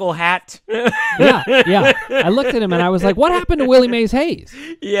bicycle hat. yeah. I looked at him and I was like, "What happened to Willie Mays Hayes?"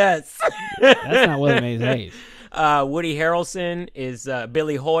 Yes, that's not Willie Mays Hayes. Woody Harrelson is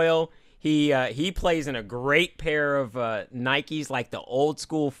Billy Hoyle. He plays in a great pair of Nikes, like the old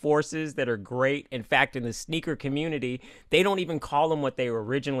school Forces that are great. In fact, in the sneaker community, they don't even call them what they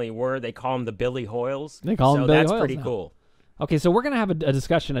originally were. They call them the Billy Hoyles. They call them Billy Hoyles. So that's pretty now. Cool. Okay, so we're going to have a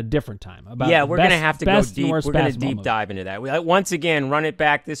discussion a different time about we're going to have to go deep. We're going to deep dive into that. Once again, run it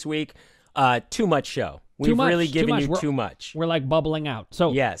back this week. Too much show. We've really given you too much. We're like bubbling out.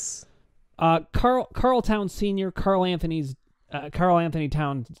 So yes. Carl Towns Sr., Carl Anthony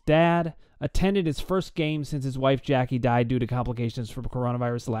Towns' dad, attended his first game since his wife Jackie died due to complications from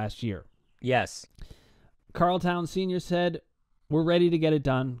coronavirus last year. Yes. Carl Towns Sr. said, "We're ready to get it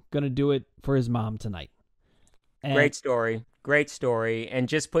done. Going to do it for his mom tonight." And great story, and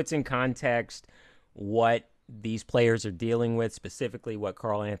just puts in context what these players are dealing with, specifically what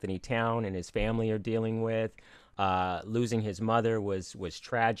Carl Anthony Towns and his family are dealing with. Losing his mother was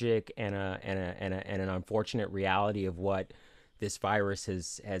tragic and an unfortunate reality of what this virus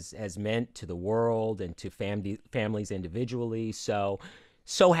has meant to the world and to families individually. So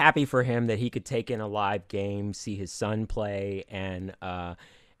happy for him that he could take in a live game, see his son play, and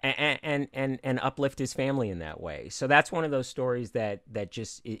and uplift his family in that way. So that's one of those stories that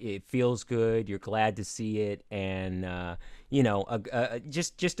just it feels good. You're glad to see it, and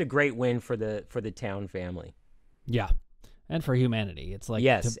just a great win for the Town family. Yeah, and for humanity, it's like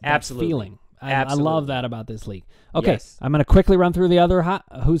yes, absolutely. Feeling. I love that about this league. Okay, yes. I'm going to quickly run through the other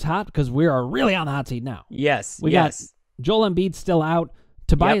who's hot because we are really on the hot seat now. Yes, we got Joel Embiid still out.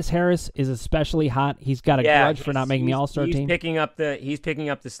 Tobias Harris is especially hot. He's got a grudge for not making the All-Star team. He's picking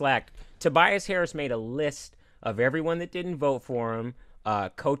up the slack. Tobias Harris made a list of everyone that didn't vote for him,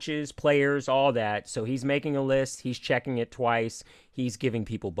 coaches, players, all that. So he's making a list. He's checking it twice. He's giving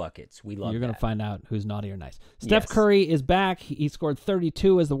people buckets. We love You're going to find out who's naughty or nice. Steph Curry is back. He scored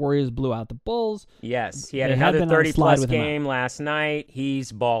 32 as the Warriors blew out the Bulls. Yes, he had another 30-plus game last night.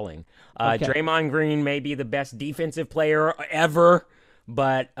 He's balling. Draymond Green may be the best defensive player ever,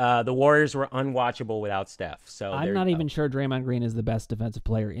 but the Warriors were unwatchable without Steph. So I'm not even sure Draymond Green is the best defensive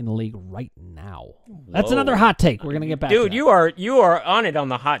player in the league right now. Whoa. That's another hot take. We're going to get back to that. Dude, you are on it on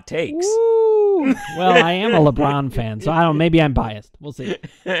the hot takes. Woo! Well, I am a LeBron fan, so I don't. Maybe I'm biased. We'll see.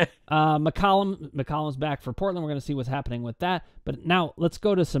 McCollum's back for Portland. We're going to see what's happening with that. But now let's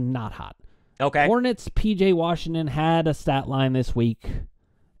go to some not hot. Okay. Hornets. PJ Washington had a stat line this week.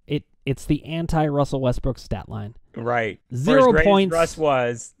 It's the anti-Russell Westbrook stat line. Right. 0 points. Russ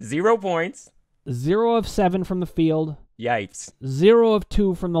was 0 points. 0 of 7 from the field. Yikes. 0 of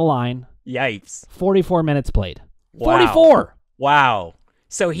 2 from the line. Yikes. 44 minutes played. Wow. 44. Wow.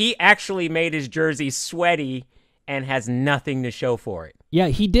 So he actually made his jersey sweaty and has nothing to show for it. Yeah,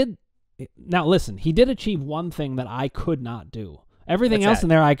 he did. Now listen, he did achieve one thing that I could not do. Everything else in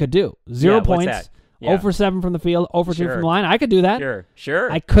there I could do. 0 points. 0 for 7 from the field, 0 for 2 from the line. I could do that. Sure.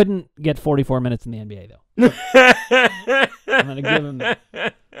 I couldn't get 44 minutes in the NBA, though. I'm going to give him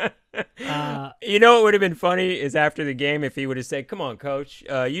that. You know what would have been funny is after the game if he would have said, "Come on, coach,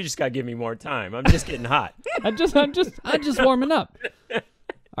 you just got to give me more time. I'm just getting hot. I'm just warming up."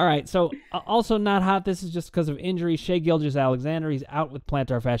 All right, so also not hot. This is just because of injury. Shai Gilgeous-Alexander, he's out with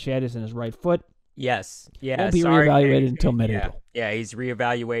plantar fasciitis in his right foot. Yes. Yeah. Won't be reevaluated until mid-April. Yeah, he's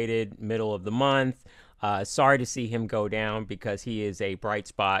reevaluated middle of the month. Sorry to see him go down because he is a bright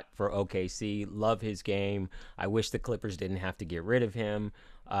spot for OKC. Love his game. I wish the Clippers didn't have to get rid of him.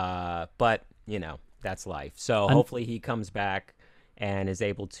 But, that's life. So hopefully he comes back and is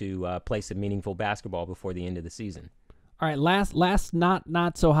able to play some meaningful basketball before the end of the season. All right, last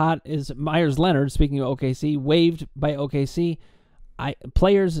not so hot is Myers Leonard, speaking of OKC, waived by OKC. I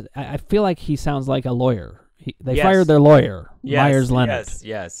feel like he sounds like a lawyer. They fired their lawyer, Myers Leonard.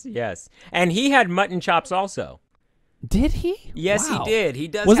 Yes. And he had mutton chops also. Did he? Yes, wow. He did. He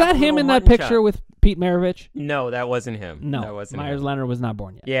does. Was that him in that picture with Pete Maravich? No, that wasn't him. No, that wasn't Myers him. Leonard was not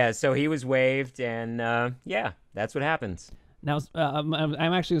born yet. Yeah, so he was waived, and that's what happens. Now, I'm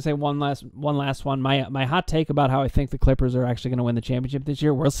actually going to say one last one. My hot take about how I think the Clippers are actually going to win the championship this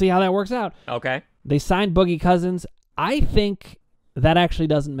year. We'll see how that works out. Okay. They signed Boogie Cousins. I think that actually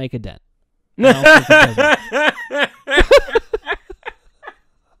doesn't make a dent.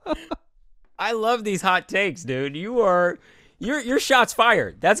 I love these hot takes, dude. Your shots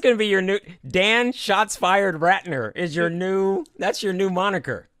fired. That's going to be your new Dan Shots Fired Ratner is your new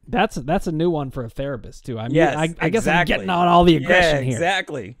moniker. That's a new one for a therapist too. I guess I'm getting out all the aggression here.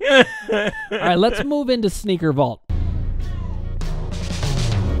 Exactly. All right, let's move into Sneaker Vault.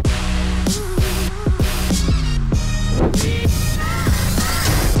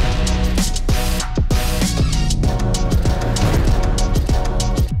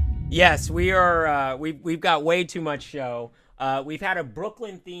 Yes, we are. We've got way too much show. We've had a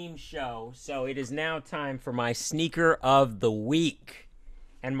Brooklyn themed show, so it is now time for my sneaker of the week.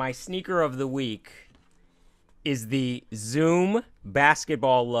 And my sneaker of the week is the Zoom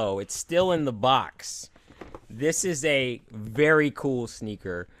Basketball Low. It's still in the box. This is a very cool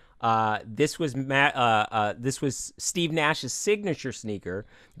sneaker. This was Steve Nash's signature sneaker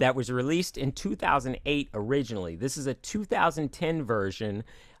that was released in 2008 originally. This is a 2010 version.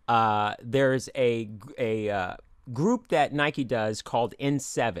 There's a group that Nike does called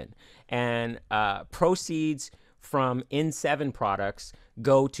N7, and proceeds from N7 products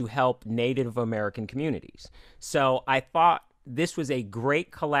go to help Native American communities. So I thought this was a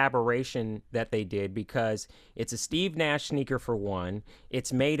great collaboration that they did because it's a Steve Nash sneaker for one,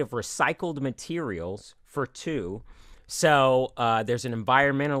 it's made of recycled materials for two, So there's an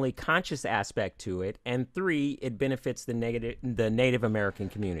environmentally conscious aspect to it. And 3, it benefits the Native American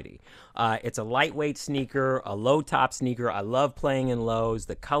community. It's a lightweight sneaker, a low-top sneaker. I love playing in lows.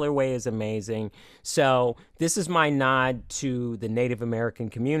 The colorway is amazing. So this is my nod to the Native American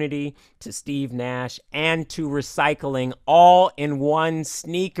community, to Steve Nash, and to recycling all in one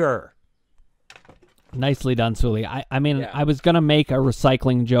sneaker. Nicely done, Suli. I mean, I was going to make a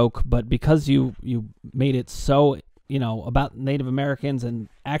recycling joke, but because you made it so, about Native Americans and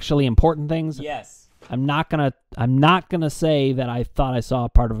actually important things. Yes. I'm not gonna say that I thought I saw a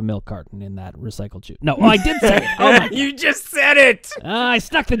part of a milk carton in that recycled shoe. No, I did say it. Oh my You just said it. I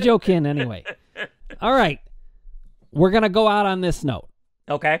stuck the joke in anyway. All right. We're going to go out on this note.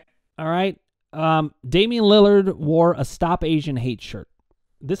 Okay. All right. Damian Lillard wore a Stop Asian Hate shirt.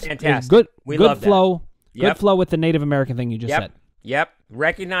 This Fantastic. is good. We good love flow. That. Yep. Good flow with the Native American thing you just said. Yep.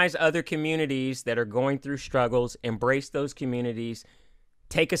 Recognize other communities that are going through struggles. Embrace those communities.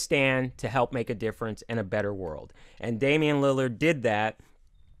 Take a stand to help make a difference in a better world. And Damian Lillard did that.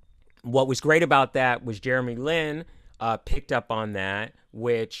 What was great about that was Jeremy Lin picked up on that,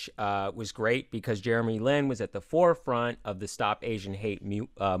 which was great because Jeremy Lin was at the forefront of the Stop Asian Hate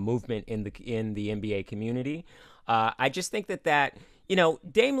movement in the NBA community. I just think that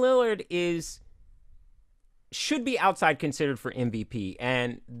Dame Lillard should be outside considered for MVP,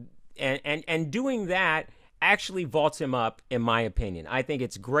 and doing that actually vaults him up, in my opinion. I think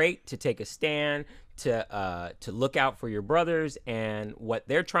it's great to take a stand, to look out for your brothers and what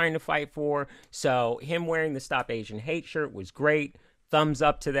they're trying to fight for. So him wearing the Stop Asian Hate shirt was great. Thumbs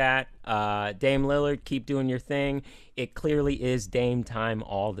up to that. Dame Lillard, keep doing your thing. It clearly is Dame time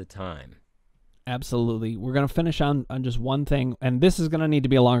all the time. Absolutely. We're going to finish on just one thing, and this is going to need to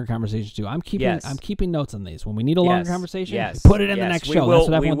be a longer conversation too. I'm keeping notes on these. When we need a longer conversation, put it in the next show. That's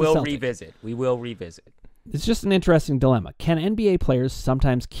what happened with the Celtics. We will revisit. It's just an interesting dilemma. Can NBA players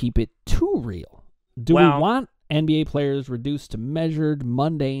sometimes keep it too real? Do we want NBA players reduced to measured,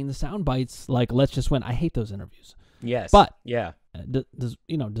 mundane sound bites like "let's just win"? I hate those interviews. Yes. But yeah, does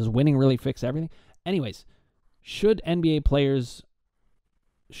winning really fix everything? Anyways, should NBA players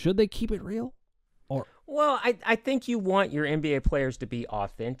keep it real? Well, I think you want your NBA players to be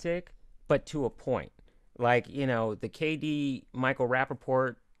authentic, but to a point. Like, the KD Michael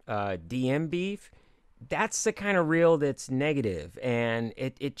Rappaport DM beef, that's the kind of real that's negative, and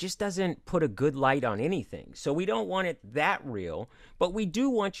it just doesn't put a good light on anything. So we don't want it that real, but we do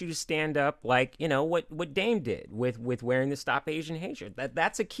want you to stand up like, what Dame did with wearing the Stop Asian Hate shirt.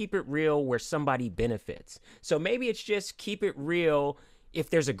 That's a keep it real where somebody benefits. So maybe it's just keep it real if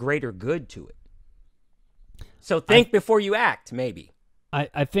there's a greater good to it. So think before you act, maybe.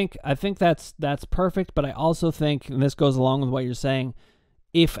 I think that's perfect, but I also think, and this goes along with what you're saying,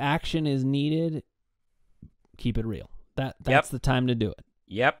 if action is needed, keep it real. That's the time to do it.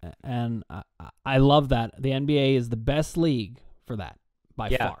 Yep. And I love that. The NBA is the best league for that by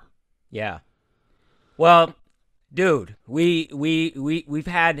far. Yeah. Well, dude, we've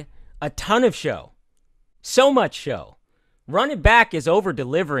had a ton of show. So much show. Run It Back is over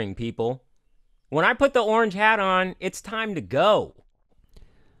delivering, people. When I put the orange hat on, it's time to go.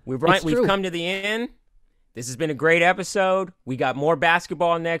 We've come to the end. This has been a great episode. We got more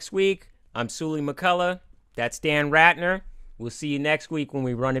basketball next week. I'm Suli McCullough. That's Dan Ratner. We'll see you next week when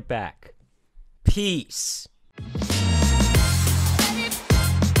we run it back. Peace.